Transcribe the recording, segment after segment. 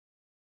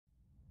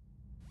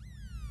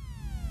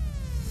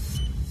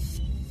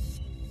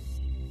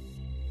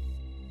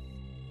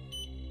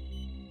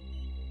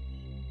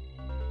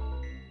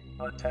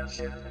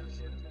Attention.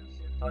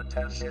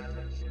 Attention.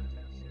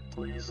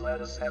 Please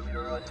let us have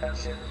your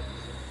attention.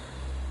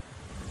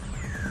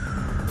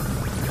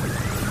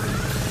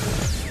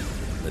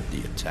 Let the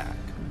attack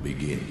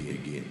begin.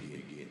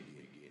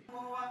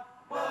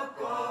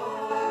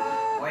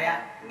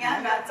 Oya,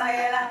 nyanga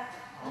Saylah.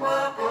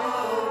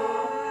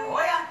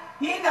 Oya,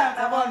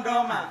 nyanga BONGO.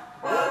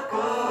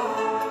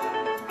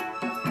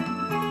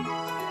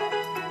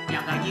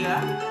 Nyanga dia,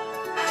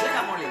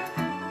 chega mole,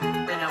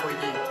 tena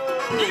wewe.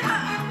 Nima.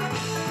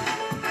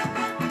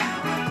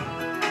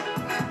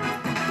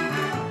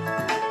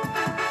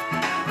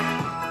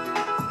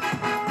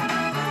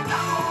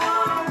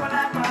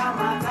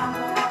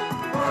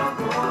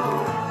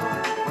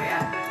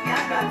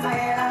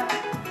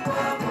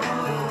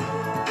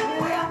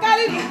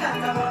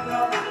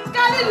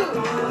 Kalilu!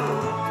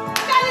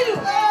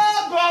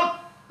 Oh God!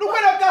 Look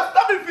at that!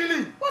 Stop the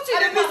feeling! What is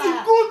this?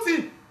 Good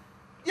thing!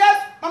 Yes,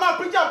 Mama,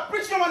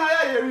 preach when I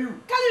hear you.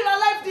 Kalilu, I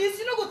like this.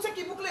 You know, go take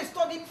a book and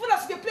study. Before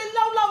that, they play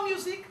loud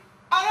music.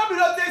 I don't be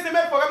not saying say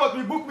make forget about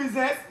the book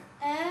business.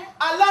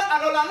 I learn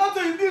and all. I'm not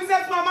doing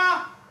business,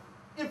 Mama.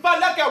 In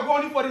fact, like I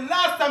warned you for the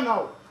last time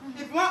now.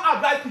 If you want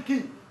advice,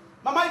 picking.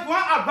 Mama, if you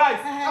want advice,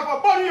 I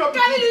will born you your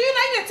picking. Kalilu, you know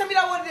tell me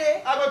that one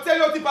day. I will tell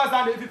you what the past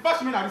and if you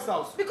pass me in this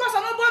house. Because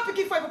I'm not born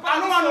picking for your papa. I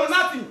know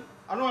nothing.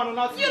 I know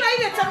nothing. You know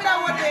tell me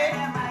that one day.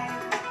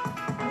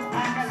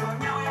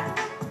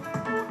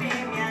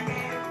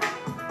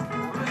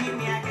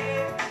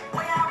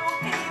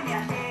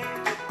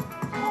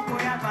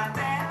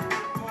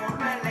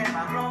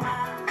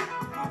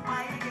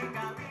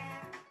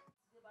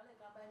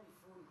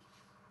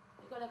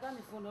 Because I got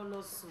my phone all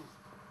lost soon.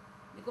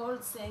 Because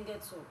all saying get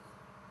up.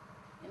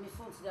 And my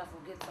phone today I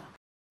forget her.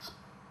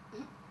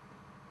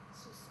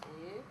 So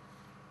say.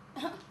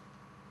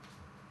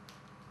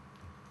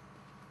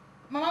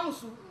 Mama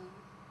Musu.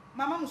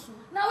 Mama Musu.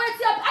 Now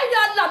what's up? I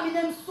don't love me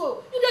name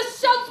so. You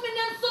just shout me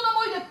name so no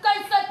more you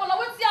can't say for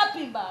what's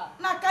happening ba?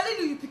 Now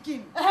Kalilu you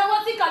picking.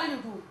 What's he Kalilu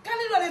do?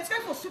 Kalilu they try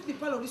for sweep the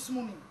parlor this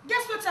morning.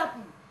 Guess what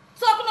happened?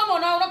 So I no more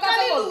now, no can't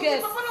Kalilu,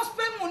 guess. the papa don't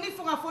spend money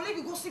for her for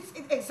you go 6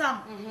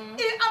 exam. I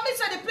mean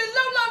say they play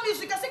loud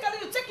music. I say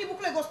Kalilu take your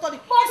book and go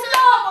study. Blow!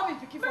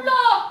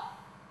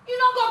 You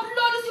don't go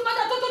blow this you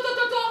matter to.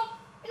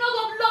 You don't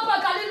go blow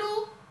by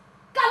Kalilu.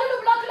 Kalilu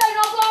block like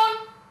no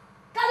gone.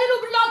 Kalilu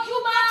block you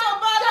man.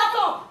 Shut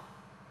up.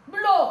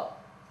 Blow.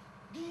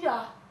 Dear.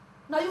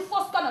 Now you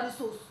first can the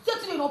source.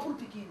 Certainly not pull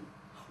picking.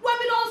 When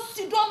we don't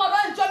sit down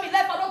and enjoy my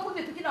life, I don't put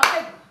me picking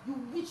away. You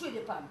which way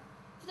the pan?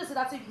 You just say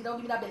that thing, you don't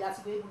give me that belly.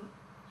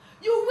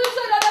 You which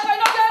way the pan?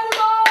 Not able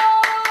to.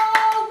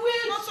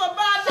 Which? Not so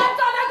bad. Shut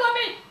up, let go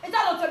me. It's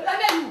not to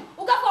you.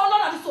 Who got for a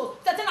lot of the source?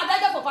 Certain I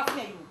die for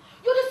passing you.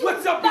 You this.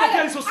 What's up,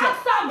 again, social?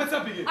 Ask Sam. What's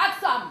up, again? Ask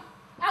Sam.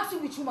 Ask you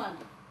which woman.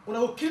 When I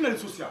will kill the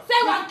social.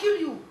 Say one kill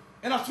you.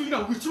 And I told you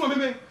now, which woman,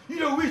 baby?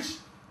 You a witch.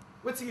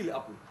 What's really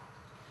happened?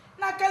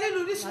 Now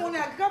Kalilu this morning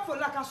I grab for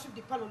like and sweep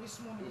the parlor this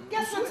morning.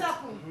 Guess what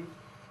happened?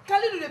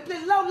 Kalilu they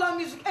play loud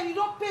music and you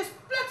don't pay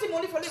plenty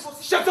money for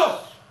Lagos. Shut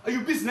up! Are you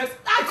business?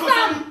 Ask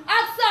Sam.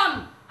 Ask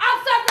Sam.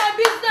 Ask Sam my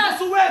business.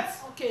 So wait.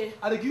 Okay.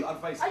 I'll give you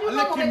advice. Are you I'll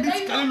let wrong, you meet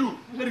okay? Kalilu.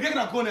 Let the guy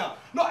that go now.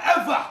 Not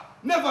ever,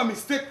 never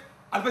mistake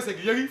advice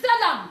again. You hear me? Tell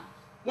them.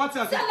 One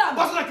thing I say. Tell them.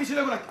 What's that kitchen?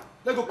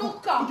 Let go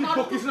cook. Come. Put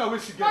the kitchen away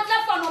she Not gets.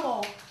 left her no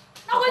more.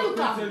 Now when you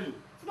come. Tell you.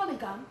 You know me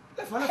come.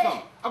 Left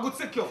her. I go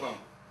take care of her.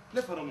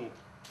 Left her no more.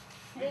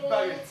 Big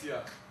bag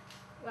here.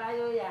 Why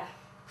oh yeah.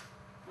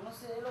 I must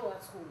say hello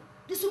at school.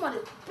 This woman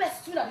the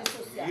best student in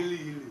social.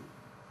 Really.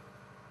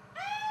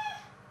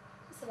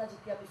 This is like you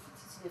be fit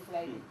to the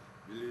Friday.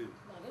 Really.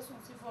 Now this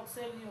one see for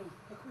sell you.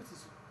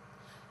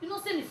 You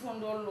don't say me phone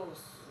don't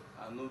lost.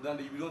 I know that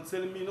you don't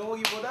tell me no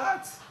for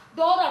that.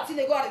 The other thing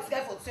they go at this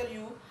guy for tell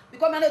you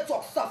because man they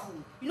talk stuff.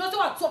 You know say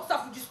what talk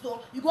stuff you just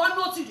don't. You go and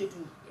know what they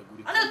do.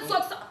 And they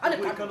talk stuff and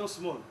they cannot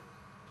small.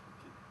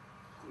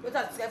 What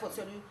that this guy for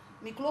tell you?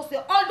 Me close say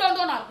all done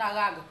and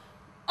rag.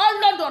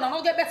 All London, I'm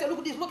not get better. Look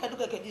at this, look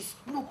at this.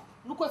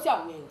 Look what's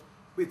your way.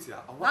 Wait here.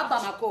 I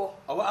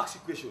will ask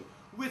you a question.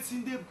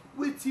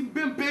 Waiting,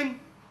 bang,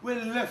 we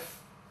left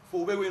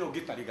for where we don't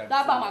get that.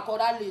 That Bamako,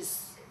 that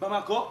list.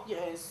 Bamako?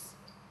 Yes.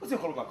 What's it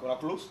called Bamako? That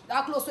close?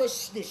 That close where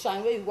they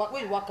shine, where you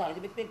walk out,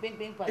 they make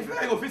bang. If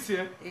you go fit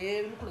here,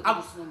 look at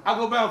this number. I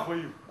go buy it for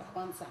you.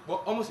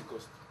 But how much it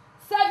cost?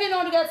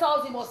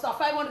 700,000 was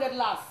 500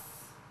 last.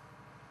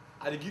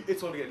 I give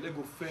 800. Let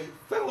go fair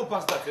go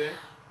past that, eh?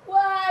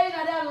 Why?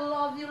 I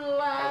love you,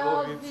 I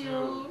love you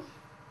too.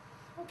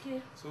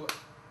 Okay. So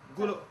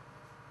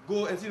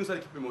go and see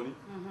inside keep your money.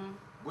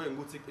 Go and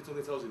go take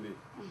 800,000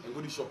 and go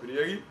to shopping. You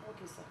hear me?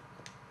 Okay, sir.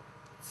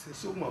 Say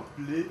so my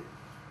play.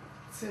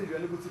 Say you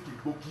go take a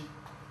bogey.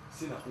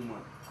 Say na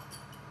woman.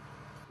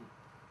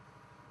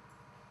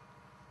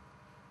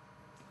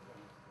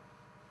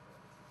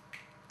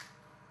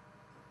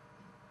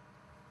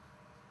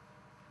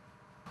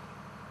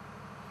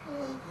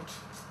 Good.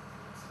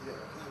 Yeah,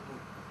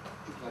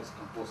 good.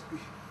 Campus.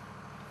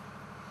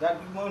 Dad,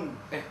 good morning.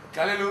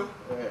 Kalilu.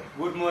 Yeah.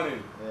 Good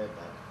morning. Yeah,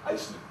 Dad. How you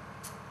sleep?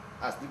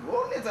 As the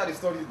one later the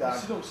story, Dad.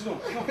 Sit down.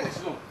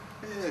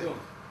 Yeah.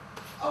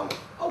 How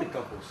the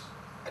campus?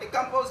 The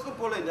campus, no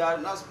problem. There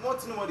are small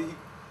thing nobody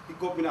he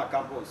go up in our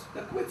campus.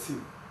 Like wait till.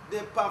 The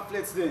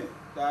pamphlets there.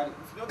 That if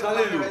you don't get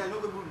Kalelu. pamphlet, you no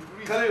go able to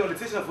read. Kalelu, the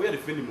station for you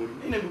defend the money.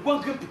 And then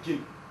one game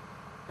picking.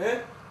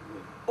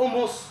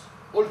 Almost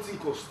all thing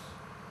cost.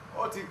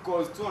 All it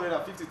costs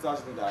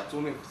 250,000 in that.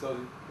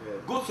 250,000. Yeah.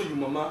 Go to your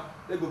mama,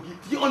 they go give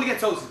you only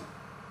get 1,000.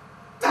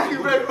 Thank you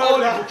Go very to all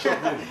the much.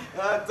 bookshop room.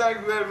 Thank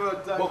you very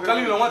much. But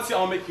Kalelu, I want to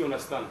I'll make you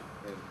understand.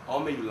 I'll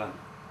make you learn.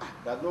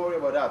 Don't worry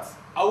about that.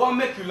 I want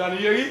to make you learn,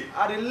 Yeri.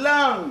 I dey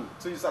learn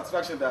to your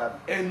satisfaction, Dad.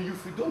 And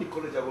if you don't in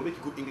college, I will make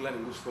you go England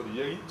and go study,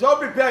 Yeri. Just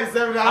prepare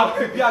yourself now. I'll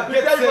prepare, get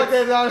Prepare set. your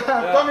pocket now.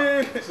 Yeah. Come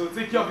in. So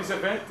take care of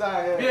yourself, eh?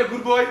 Yeah. Be a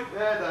good boy.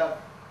 Yeah, Dad.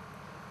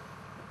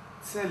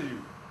 Tell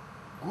you,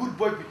 good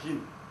boy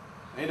picking.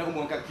 I ain't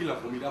going to kill her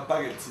for me, that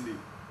bag of today.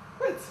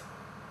 Wait.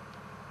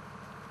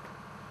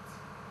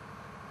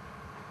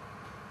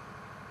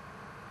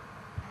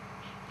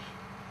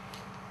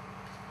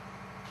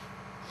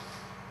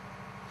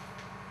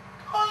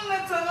 All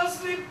night I don't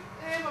sleep.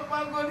 Hey,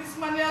 Papa God, this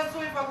money I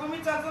saw if I go meet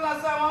and tell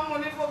her say I want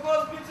money for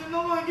God's hospital,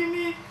 no one give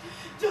me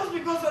just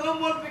because I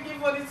don't want picking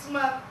for this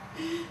man.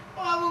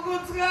 Oh, I will go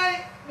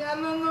try. Me, I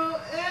don't know.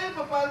 Hey,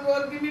 Papa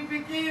God, give me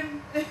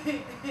picking.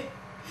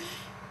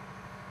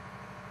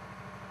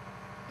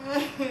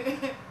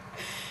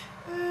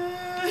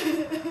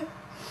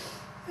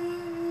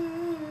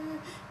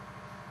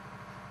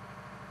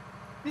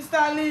 Mr.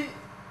 Ali.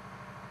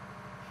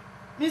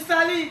 Mr.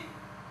 Ali.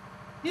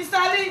 Mr.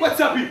 Ali. What's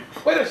happening?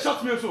 Why they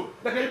shot me also?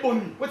 Like they burn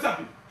me. What's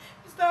happening?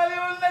 Mr. Ali,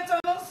 all night I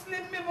don't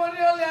sleep. Me body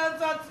only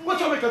answer to me. What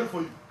you make I do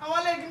for you? I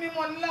want to give me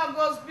money. Now go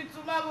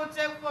hospital. Now go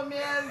check for me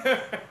health.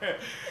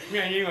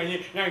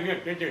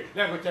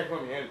 Let go check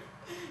for me health.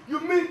 You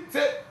mean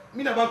say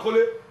me na bank call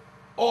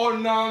or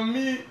na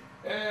me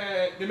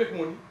they make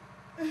money?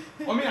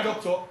 Or me a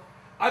doctor?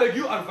 I dey give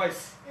you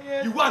advice.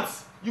 Yes. You want,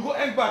 you go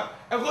hang back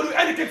and go do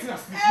anything in a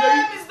sleep.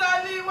 Hey, Mr.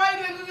 Ali, why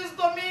do you do this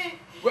to me?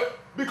 Well,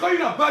 because you're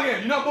not bagging,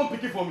 you're not born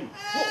picking for me.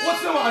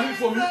 What's the one I need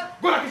for me?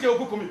 Go and kitchen and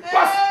cook for me. Hey,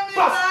 Pass, Mr.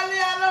 pass. Ali,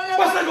 I don't have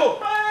Pass and go. Hey,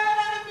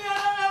 me, I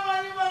don't have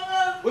money for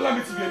God. Well, let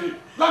me see you.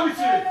 Let me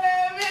see you.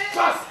 Hey, me.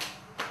 Pass.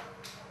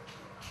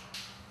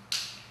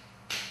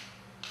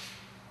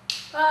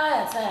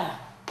 Saylah.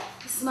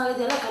 This man,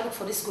 they like I look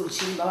for this gold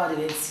chain, Baba,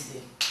 they went see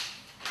them.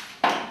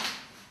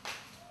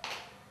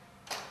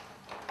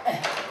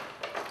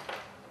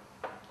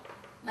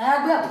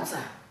 Now I go up,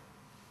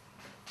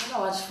 I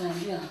watch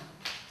friend, yeah.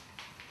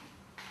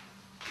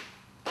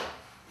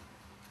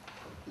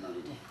 No,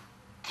 they didn't.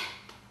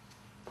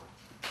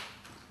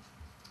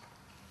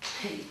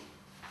 Hey,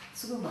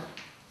 Suguma.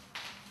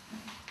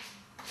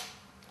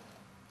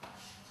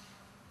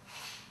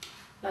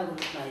 I go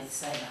look like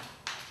Saylah.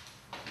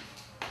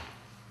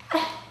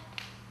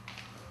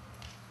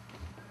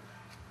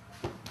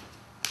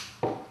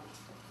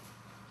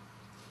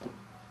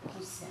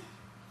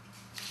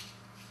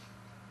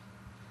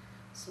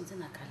 Something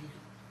like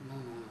Kalelu. No.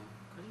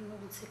 Kalelu no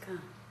go take her.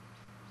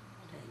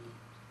 What I need?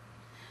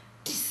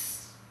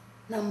 This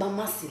na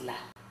Mammah Saylah.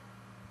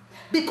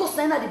 Because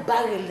na the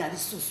barrel na the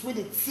sauce where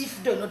the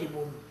thief don't know the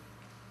bone.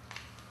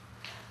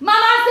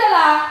 Mammah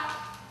Saylah!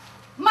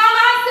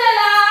 Mammah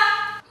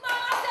Saylah!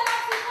 Mammah Saylah,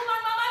 thief woman,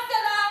 Mammah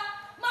Saylah!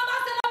 Mammah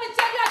Saylah, me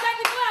check you, I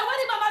check it. Where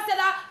the Mammah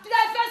Saylah? Did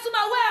I first to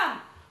my where?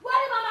 Where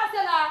the Mammah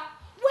Saylah?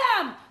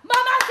 Where?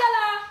 Mammah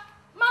Saylah!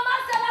 Mammah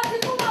Saylah,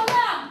 thief woman,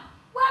 where?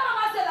 Where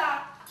Mammah Saylah?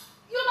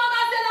 You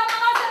Mammah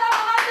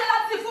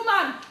Saylah, thief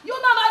woman. You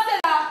Mammah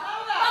Saylah.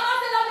 Mammah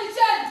Saylah, me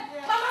check.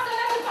 Mammah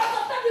Saylah, me pass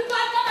up the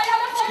bag, come here,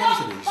 let's go.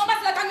 Mammah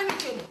Saylah, can you me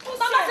check?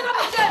 Mammah Saylah,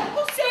 me check.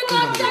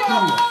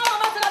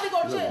 Mammah Saylah, me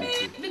go check.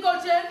 Me go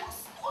check.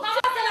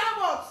 Mammah Saylah,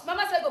 what?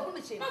 Mammah Saylah, go put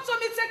me check. Not so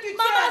me take you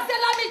Mammah check.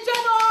 Saylah, me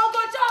check. Oh,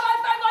 go check my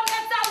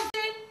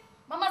 500,000.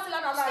 Mammah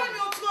Saylah, na lie. Tell me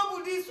your trouble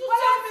this. Who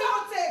What tell else? me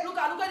what take? Look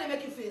how they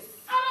make you face.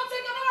 I don't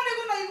take it. Nobody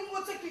gonna even go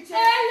take you Hey,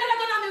 check. you're not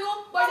gonna me go.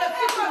 But you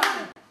thief you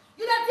man.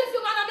 You the thief you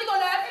man, and me go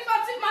left. If I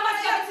take Mammah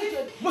Saylah, me thief,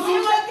 check. Musu,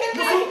 you gonna kill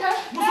me.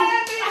 Musu.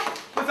 Hey,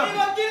 What's me. up? You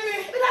gonna kill me.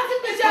 Me not thief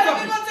me Me check. check.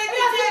 Me gonna take Me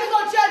you not thief check. me go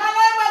check. And I'm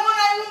not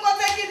gonna even go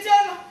take you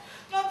check.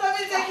 Not to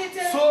me take you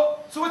check.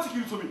 So what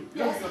you to me? You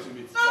don't Yes. think to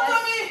me. Not to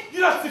me. You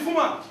not thief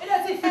woman. You the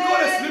thief. You go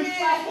to Hey, sleep. me.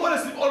 You go to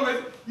sleep always.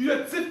 You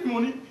dey thief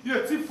money. You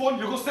dey thief phone.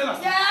 You go sell us.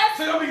 Yes.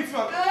 So you don't make it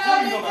feel. Let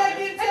me take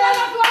you And check. I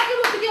love you. I kill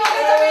you to give you a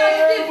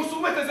thief. Musu,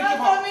 wait a Not second.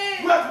 for me.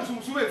 Wait,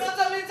 Musu, wait. Not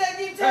to me take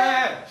you check.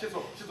 Hey, shut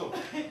up.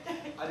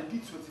 I dey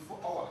give 24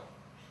 hours.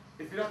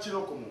 If you don't chill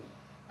out, come on.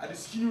 I dey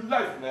skin you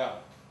life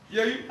now.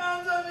 Yeah, you.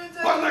 Not to me take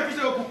Pass you na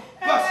kitchen go cook.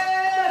 Pass.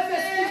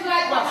 Speak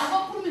like that. I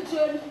don't put me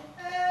jail.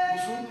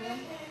 Musu,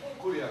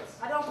 call it.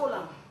 I don't call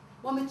him.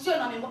 But me jail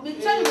me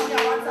jail money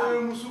I want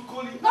am. Musu,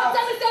 call it. Don't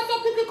tell me say so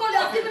quickly call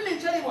you. Give me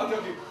jail money.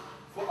 Okay.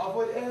 For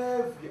avoid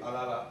every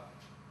alala,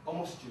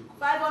 almost chill.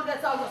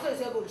 500,000. So you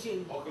say go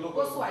jail. Okay, logo.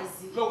 Go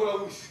Swazi.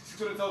 Logo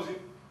 600,000.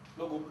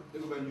 Logo,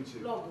 let's go buy new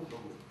chair. Logo.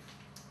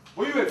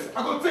 But you wait,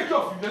 I go take care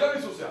of you. Let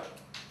me social.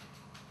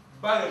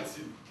 Buy and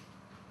see.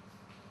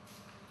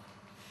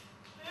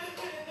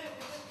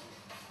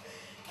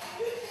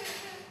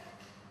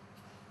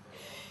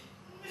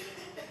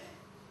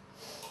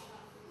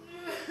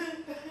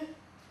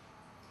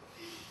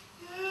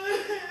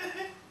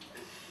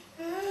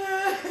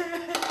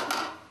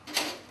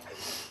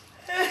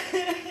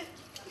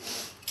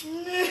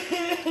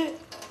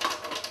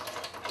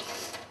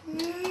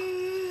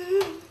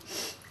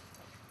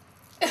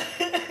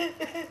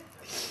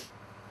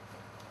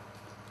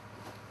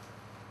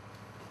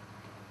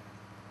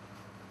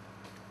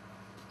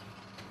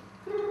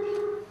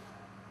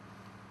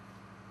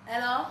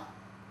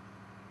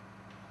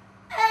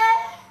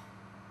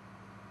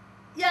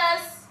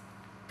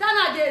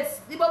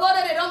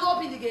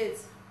 gate.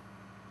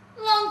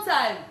 Long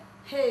time.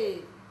 Hey.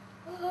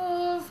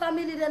 Oh,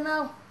 family there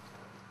now.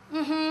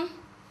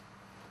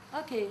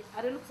 Okay, I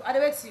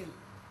wait for you.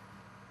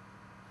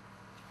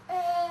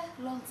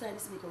 Long time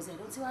this because I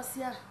don't see what's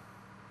here.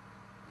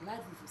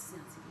 Life for see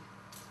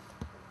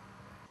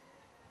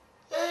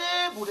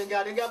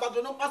Budenga, but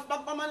don't pass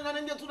back my man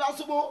and get to the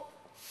Asubo.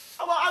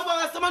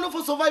 I man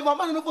for survive,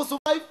 man for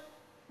survive.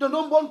 The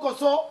non-born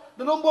Koso,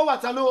 the non-born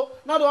Watalo,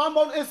 now the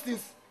unborn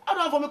Estes. I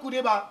don't have for me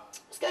Kudeba.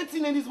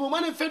 Skating in this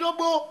moment, and fed up.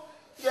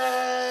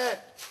 Yeah.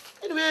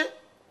 Anyway,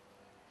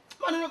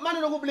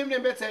 man don't blame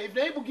them better. If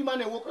they able to give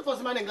man a walk,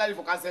 first man and glad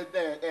for cancel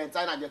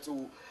China get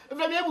to. If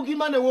they able to give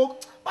man a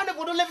walk, man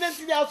for don't let them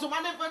see there, so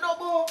man fed up.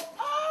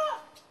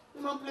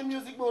 You man play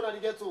music more than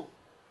they get to.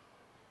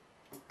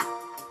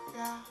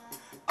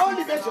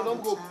 Only bet you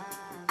don't go.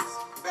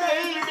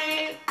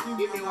 Baby,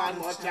 give me one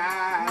more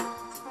chance.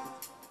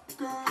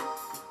 Girl,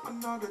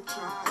 another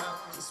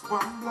chance,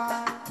 one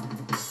blind.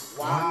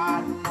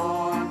 One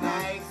more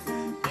night,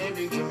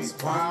 baby, give me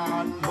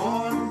one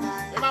more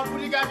night. If I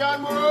put it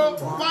down,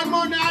 one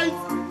more night.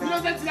 You know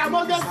that I'm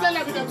not just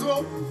telling you that.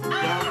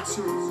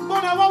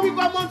 But I want we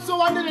go on so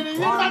one day.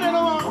 One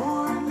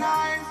more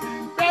night,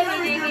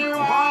 baby, give me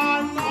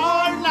one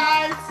more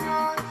night.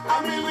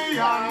 A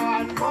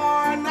million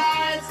more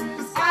nights.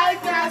 I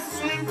can't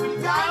sleep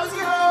without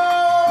you.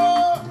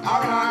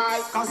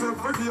 Alright. Cause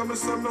every day me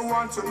say me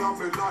want you in my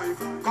life.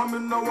 Come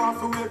in now want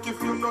to wake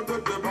if you know the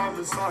day by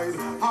my side.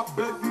 I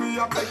beg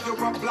you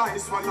apply,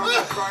 swallow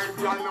the pride.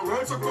 Y'all know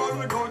where to call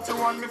me, don't you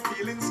want me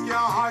feelings can't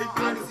hide.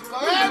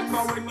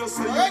 Remember when you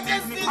say you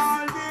need me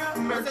all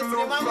day. Make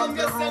love from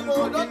the room,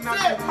 looking at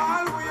the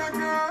hallway,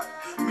 girl.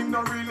 Me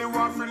no really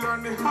want to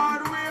learn the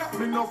hard way.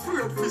 Me no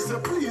afraid to say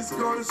please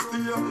girl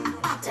stay.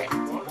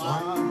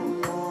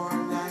 One more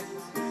night,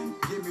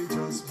 give me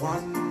just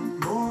one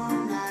more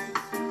night.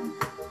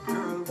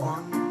 Girl,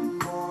 one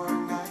more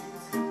night,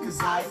 cause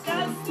I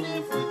can't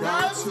sleep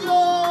without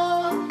you.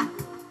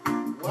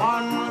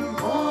 One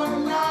more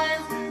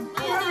night,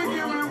 baby,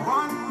 give me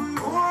one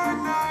more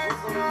night.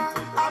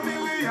 A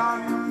million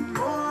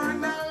more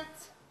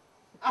nights.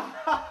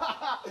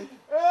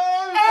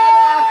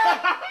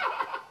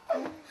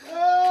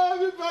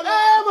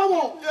 Hey,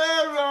 Mamo!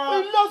 Yeah, bro.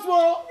 We lost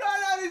one.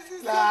 Brother, this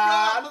is I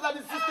know that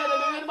the sister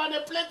and the man they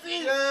plenty.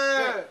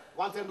 Yeah.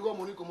 One time to go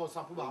money come on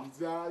Sapuba.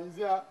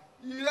 Easier.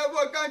 You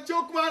never can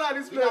choke man at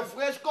this We have place.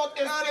 fresh cut.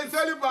 Yeah, they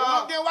tell you, Okay,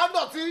 bro. one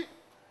dirty.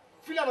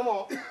 Feel no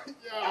more.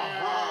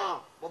 Yeah.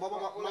 But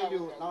mind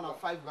you, now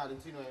 5 grand in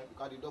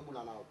because the double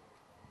now.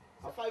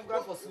 5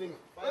 grand for sling.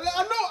 I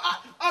know.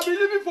 I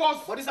believe it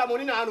first. But this is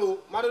money now. No,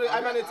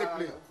 I manage to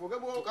play. Forget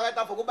about. Because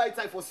I go buy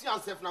time for see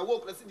and self now.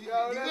 Work. Let's see the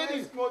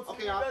ladies.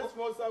 Okay, let's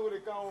small side with the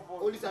count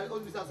for. Only this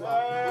as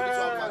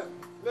well.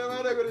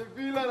 Then they go to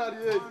villain at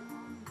the edge.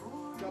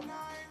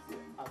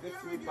 I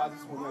get me pass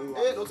this money.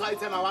 Hey, don't try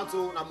tell I want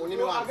to. Na money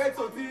me want. I get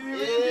something.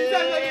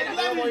 Hey,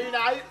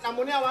 na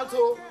money I want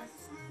to.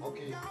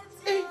 Okay.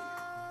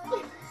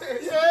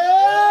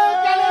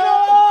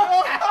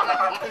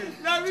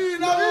 Nami,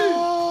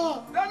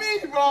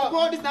 bro.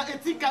 Bro, this na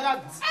 18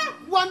 karat.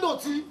 1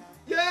 dirty.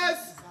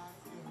 Yes.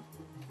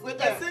 Wait,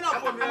 Let's say now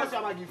for me. how much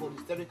am I give for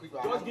this? Tell me quick.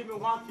 Just give me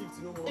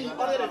 150, no more.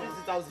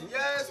 150,000.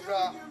 Yes,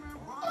 bro.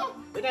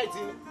 When I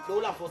think the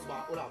Ola first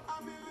bar, Ola.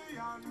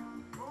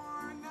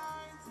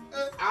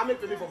 I make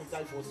payment for my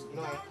time first. You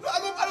know. I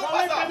don't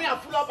Pay me a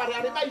full up and I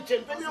buy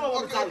change. Pay me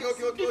one time.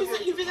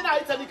 If you say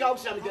that item, you can't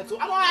share me get to.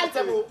 I don't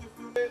item.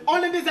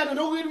 Only this I don't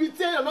know we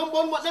tell you no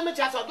more. Let me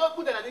charge. Don't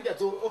put it and get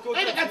to.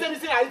 Okay. They can tell me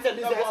say item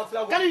this.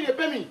 Can you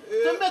pay me?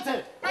 Don't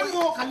better. Pay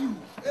more. Can you?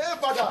 Hey,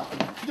 father.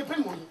 You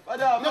pay money.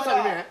 Father, You know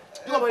sabi me.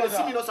 You go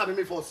see me no sabi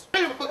me first.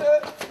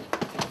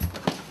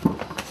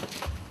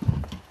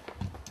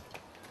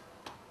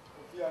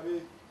 Yeah.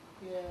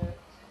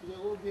 You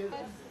go there.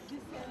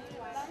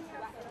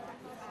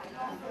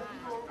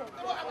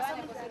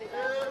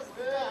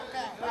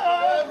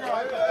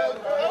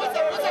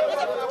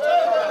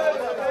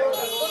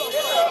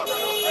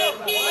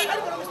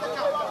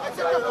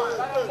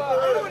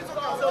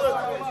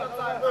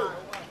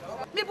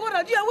 Me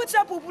brother, do you what's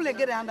up people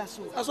get under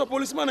so? As a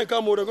policeman and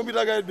come over, going to be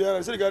that guy there.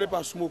 I said the guy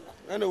pass smoke,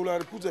 and they will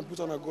put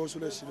on a gun so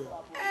let's see them.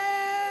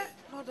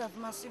 Lord have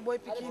mercy, boy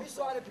picking.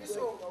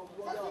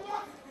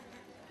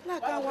 Now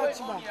can watch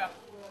you.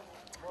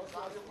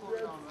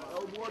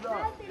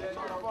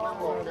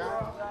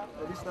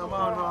 This man, I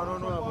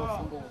don't know about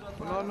football.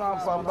 No, no,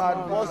 I'm bad.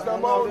 What's the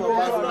man?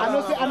 I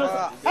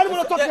know.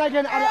 Anybody talking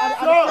again?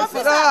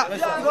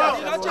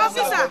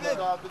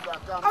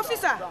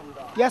 Officer.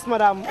 Yes,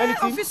 madam.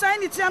 Anything? Officer,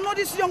 anything. I know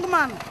this young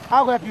man.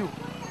 I'll help you.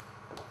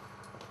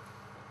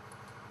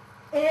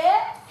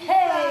 Hey!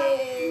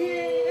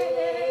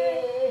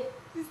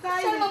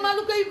 Say, Mama,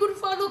 look how you good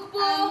for look,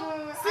 boy.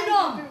 Sit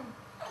down.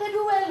 They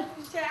do well.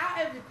 You share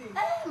everything.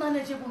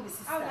 Manageable, my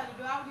sister. How do you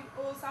do? How the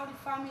house, how the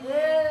family?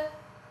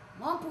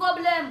 One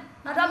problem.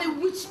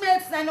 Madam, which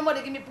makes I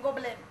nobody give me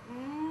problem.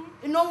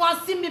 You no one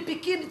see me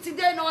picking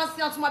today, no one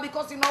see us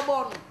because you no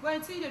born. But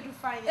until you do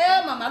fine.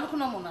 Mama, look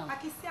no more now. I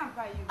can see I'm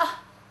by you.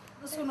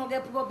 This will not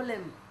get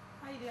problem.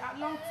 How you dey? A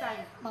long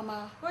time.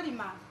 Mama. Go the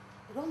man.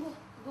 Don't go.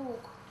 Go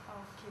walk.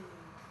 Okay.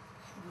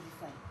 You'll be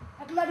fine.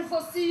 I'm glad to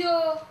see you.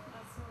 So,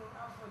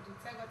 how for do?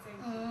 Thank you.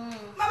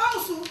 Mama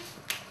Musu.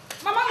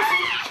 Mama Musu.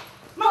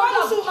 Mama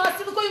Musu.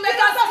 Because you make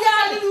us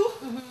Kalilu.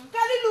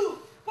 Kalilu.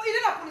 But you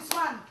don't a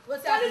policeman.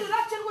 Kalilu,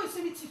 that chain where you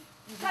see me thief.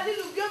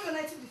 Kalilu, give your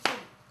 19 the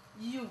chain.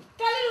 You.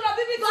 Kalilu, na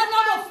baby.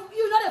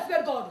 You not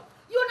afraid God.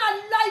 You not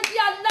lie, be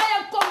a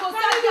liar, Congo,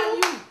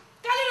 Kalilu.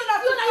 Kalilu, na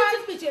you not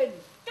thief me chain.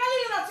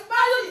 Kalilu, na thief.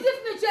 You thief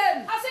me chain.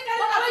 I say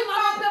Kalilu, na thief. But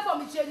you pay for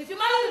me chain. If you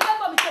manage to pay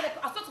for me chain,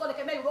 I thought you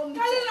can make your own.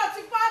 Kalilu, na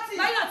thief party.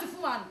 Now you not thief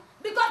man.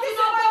 Because you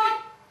not born.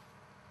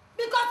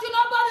 Because you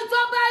not born to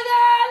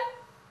Bayel.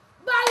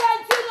 Bayel,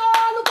 you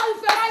know, look how you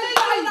feel.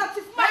 Kalilu, na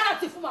thief man. Now you not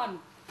thief man.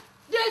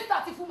 There is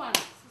that thief man.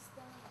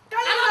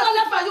 Kalilu, I'm not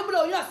left for you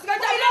blow. You know, you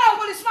don't a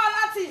policeman,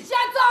 Auntie.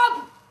 Shut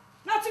up.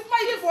 Na thief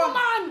man, you one.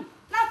 Man.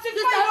 Na thief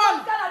man, you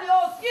one.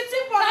 You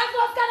thief one. That's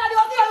what Canada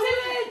was for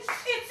which.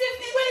 It's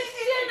thief.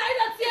 I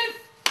don't thief.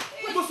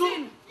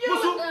 Musu,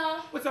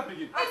 what's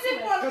happening? It's thief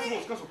one.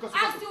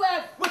 Ask you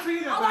if. What's in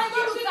here? I want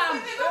you to come.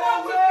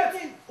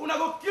 Wait. Una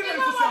go kill them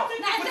yourself.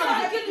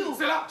 I kill you.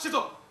 Saylah, shut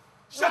up.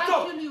 Shut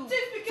up.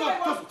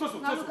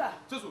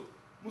 Tosu.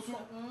 Musu.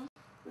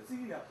 What's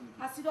in here?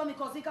 I sit down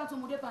because they can't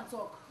move up and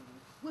talk.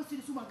 Wait till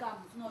this woman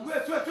comes.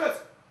 Wait.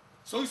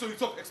 So you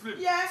talk, explain.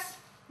 Yes.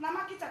 Na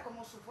makita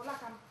komosu for la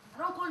kam.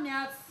 Don't call me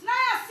out. Na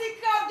ya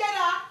secret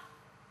gather.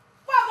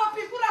 For go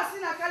people that see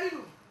na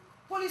Kalilu.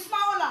 Policeman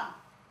Ola.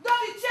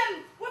 Don't the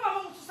chain where my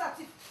mom to start. I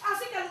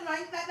see Kalilu na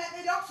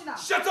the auction now.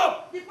 Shut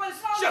up. The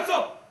policeman. Shut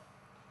up.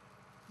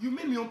 You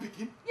mean me on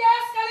picking?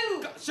 Yes, Kalilu.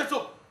 Shut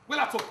up. When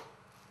I talk.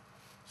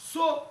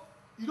 So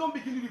you don't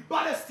begin the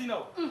baddest thing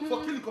now.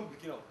 For killing come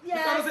picking out. Yes.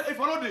 Because I say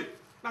if I know they,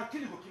 now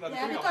killing go kill out.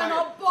 Yeah, You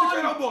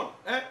cannot born.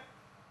 Eh?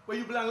 When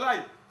you blind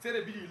lie, say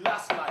they be your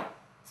last lie.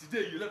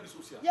 Today you left this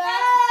house here. Yeah,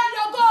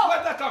 you go.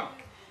 Where that come?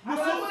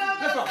 Musu,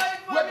 left come.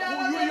 Where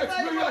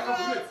you like come?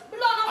 Wait.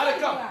 I dey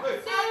come.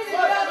 Wait.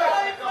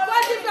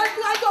 What is that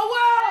to your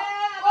world?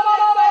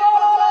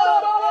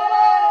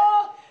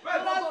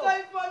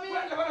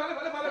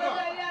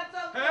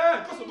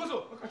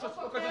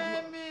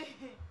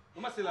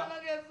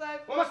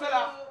 Mama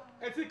Saylah,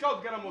 and think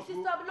out together must go.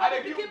 I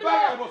dey give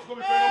back must go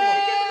before no more.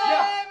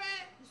 Yeah.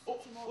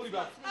 Hold it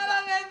back.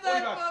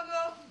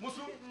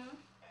 Musu,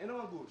 and no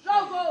one goes.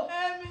 Don't go.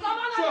 Come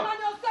on, Sure. man,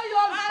 you'll stay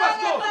young. Let's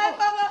go.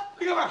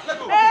 Pick up, let's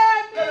go.